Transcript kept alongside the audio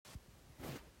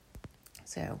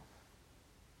So,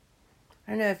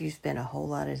 I don't know if you spend a whole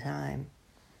lot of time,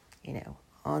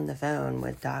 on the phone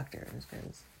with doctors.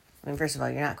 Because, first of all,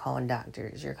 you're not calling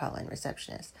doctors, you're calling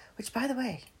receptionists. Which, by the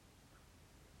way,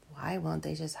 why won't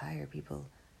they just hire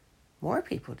more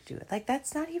people to do it? Like,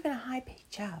 that's not even a high-paid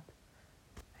job.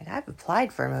 Like, I've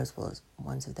applied for most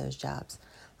ones of those jobs.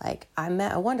 Like, I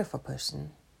met a wonderful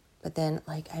person, but then,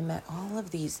 I met all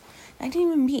of these. I didn't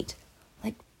even meet.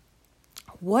 Like,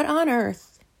 what on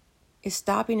earth is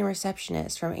stopping a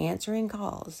receptionist from answering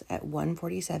calls at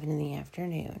 1:47 in the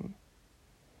afternoon?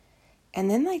 And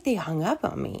then, they hung up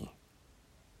on me.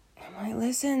 I'm like,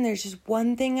 listen, there's just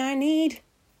one thing I need.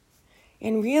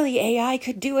 And really, AI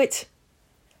could do it.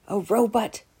 A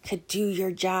robot could do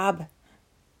your job.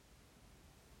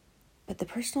 But the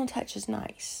personal touch is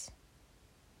nice.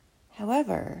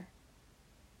 However,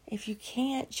 if you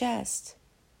can't just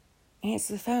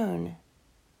answer the phone,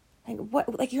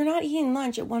 you're not eating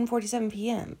lunch at 1:47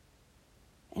 p.m.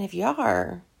 And if you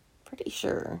are, pretty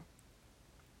sure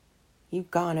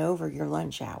you've gone over your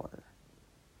lunch hour.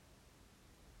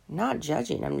 Not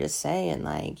judging, I'm just saying,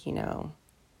 if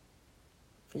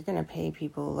you're going to pay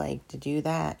people, to do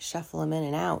that, shuffle them in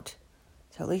and out.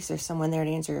 So at least there's someone there to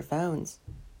answer your phones.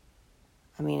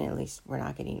 At least we're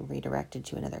not getting redirected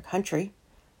to another country,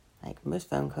 like most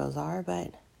phone calls are,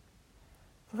 but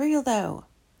for real though,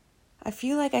 I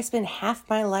feel like I spend half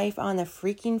my life on the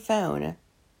freaking phone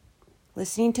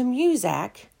listening to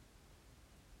music.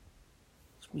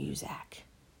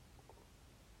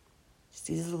 Just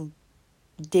these little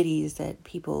ditties that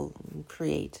people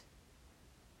create.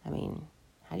 How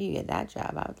do you get that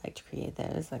job? I would like to create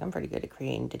those. I'm pretty good at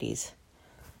creating ditties.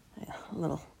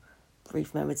 Little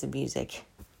brief moments of music.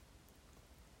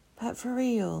 But for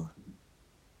real,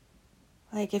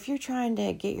 if you're trying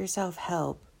to get yourself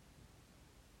help,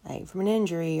 from an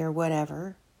injury or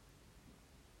whatever,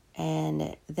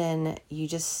 and then you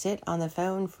just sit on the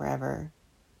phone forever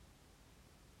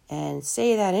and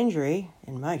say that injury,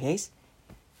 in my case,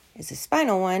 is a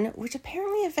spinal one, which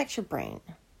apparently affects your brain.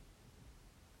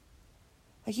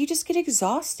 You just get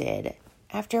exhausted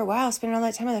after a while spending all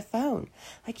that time on the phone.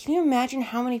 Can you imagine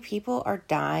how many people are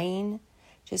dying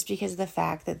just because of the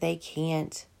fact that they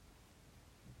can't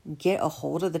get a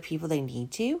hold of the people they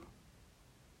need to?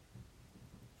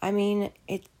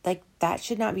 That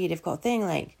should not be a difficult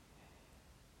thing.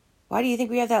 Why do you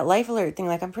think we have that life alert thing?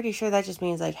 I'm pretty sure that just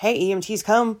means, hey, EMTs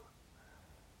come.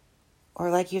 Or,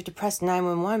 you have to press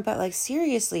 911. But,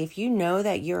 seriously, if you know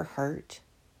that you're hurt,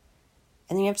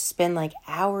 and then you have to spend,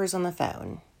 hours on the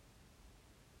phone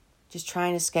just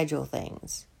trying to schedule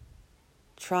things,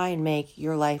 try and make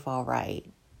your life all right.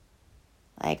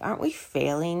 Aren't we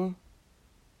failing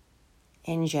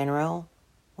in general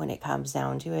when it comes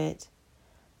down to it?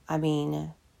 I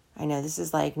know this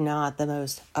is, not the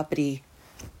most uppity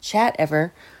chat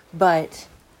ever, but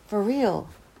for real,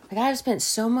 I've spent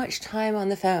so much time on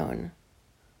the phone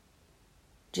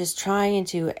just trying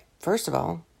to, first of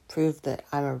all, prove that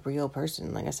I'm a real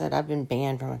person. Like I said, I've been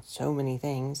banned from so many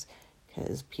things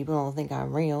because people don't think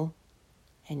I'm real.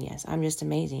 And yes, I'm just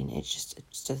amazing. It's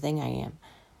just a thing I am.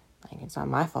 It's not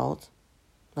my fault.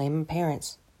 Blame my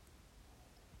parents.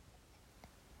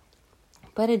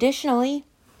 But additionally,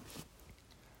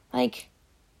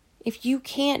 if you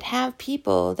can't have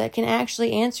people that can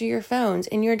actually answer your phones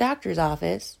in your doctor's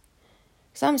office,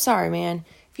 because I'm sorry, man,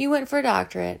 if you went for a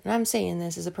doctorate, and I'm saying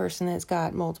this as a person that's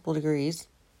got multiple degrees,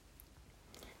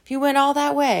 if you went all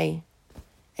that way,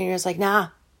 and you're just nah,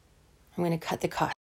 I'm going to cut the cost.